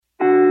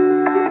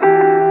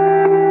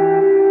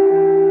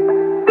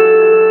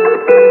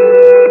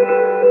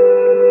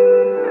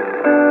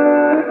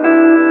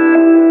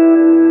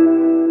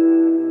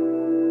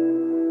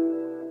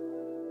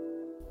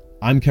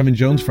I'm Kevin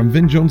Jones from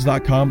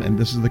vinjones.com, and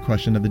this is the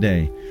question of the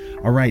day.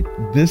 All right,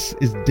 this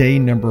is day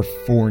number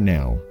 4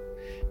 now.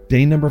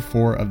 Day number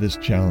 4 of this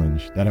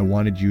challenge that I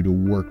wanted you to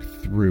work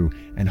through,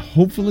 and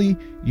hopefully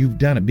you've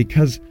done it,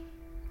 because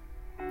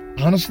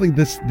honestly,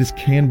 this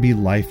can be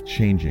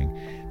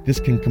life-changing. This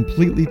can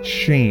completely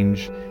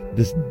change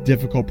this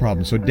difficult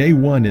problem. So day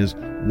 1 is,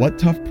 what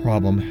tough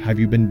problem have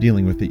you been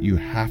dealing with that you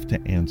have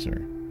to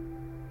answer?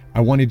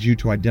 I wanted you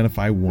to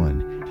identify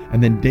one.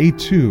 And then day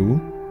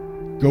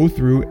 2, go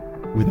through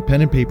with a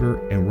pen and paper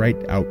and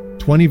write out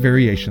 20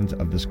 variations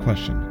of this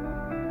question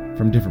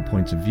from different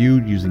points of view,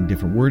 using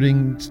different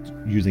wordings,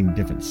 using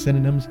different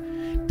synonyms.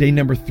 Day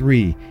number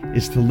 3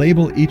 is to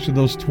label each of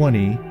those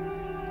 20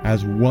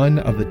 as one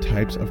of the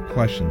types of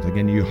questions.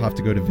 Again, you have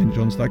to go to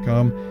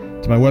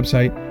vinjones.com, to my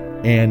website,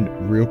 and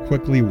real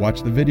quickly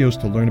watch the videos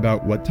to learn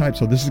about what type.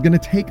 So this is going to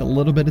take a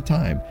little bit of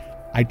time.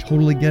 I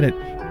totally get it,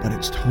 but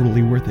it's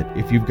totally worth it.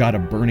 If you've got a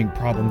burning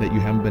problem that you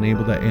haven't been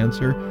able to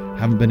answer,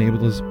 haven't been able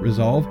to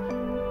resolve,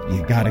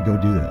 you got to go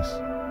do this.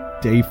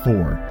 Day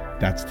 4,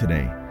 that's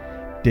today.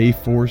 Day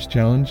 4's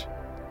challenge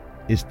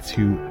is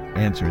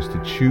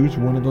to choose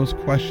one of those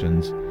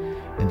questions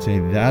and say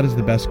that is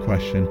the best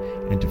question,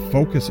 and to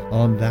focus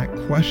on that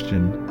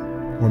question.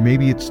 Or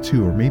maybe it's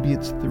 2, or maybe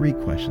it's 3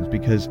 questions,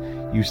 because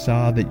you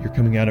saw that you're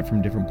coming at it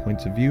from different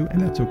points of view,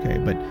 and that's okay.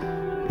 But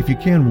if you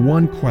can,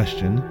 one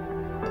question,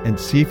 and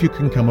see if you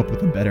can come up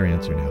with a better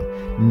answer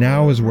now.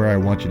 Now is where I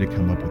want you to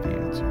come up with the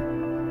answer.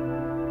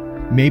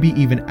 Maybe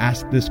even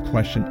ask this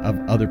question of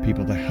other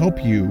people to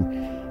help you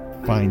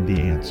find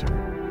the answer.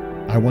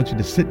 I want you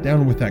to sit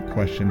down with that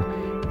question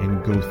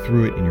and go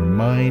through it in your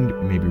mind,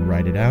 maybe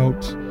write it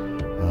out,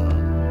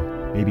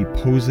 maybe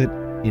pose it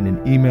in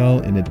an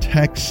email, in a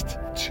text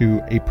to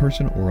a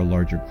person or a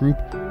larger group.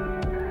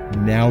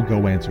 Now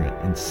go answer it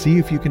and see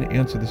if you can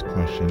answer this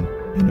question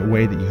in a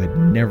way that you had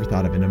never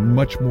thought of, in a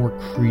much more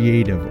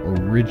creative,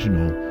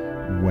 original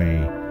way,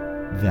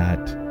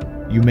 that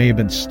you may have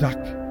been stuck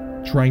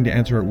trying to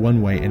answer it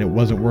one way and it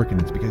wasn't working.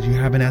 It's because you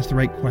haven't asked the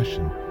right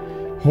question.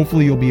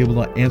 Hopefully you'll be able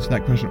to answer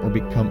that question,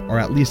 or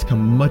at least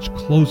come much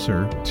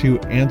closer to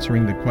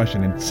answering the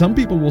question. And some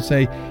people will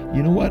say,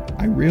 you know what,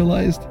 I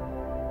realized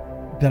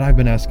that I've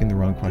been asking the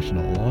wrong question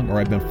all along, or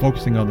I've been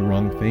focusing on the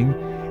wrong thing,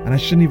 and I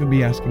shouldn't even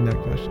be asking that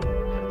question.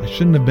 I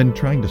shouldn't have been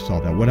trying to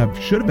solve that. What I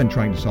should have been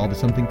trying to solve is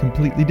something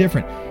completely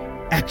different.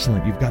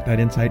 Excellent, you've got that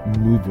insight,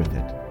 move with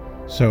it.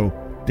 So,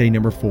 day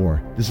number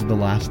 4, this is the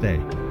last day.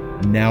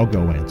 Now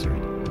go answer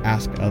it.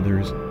 Ask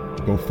others,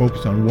 go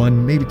focus on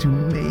 1, maybe 2,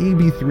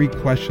 maybe 3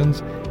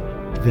 questions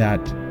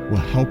that will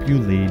help you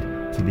lead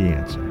to the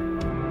answer.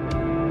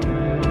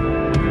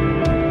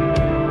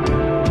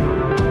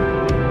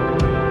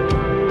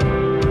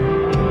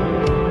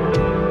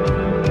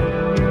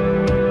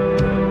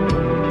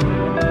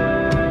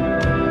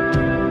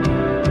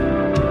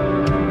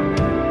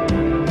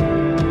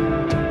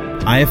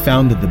 I have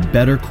found that the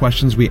better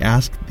questions we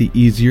ask, the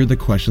easier the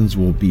questions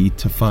will be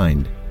to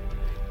find,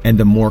 and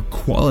the more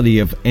quality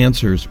of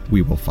answers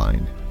we will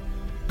find.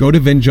 Go to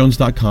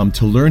vinjones.com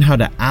to learn how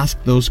to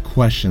ask those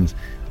questions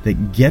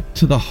that get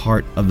to the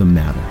heart of the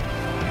matter.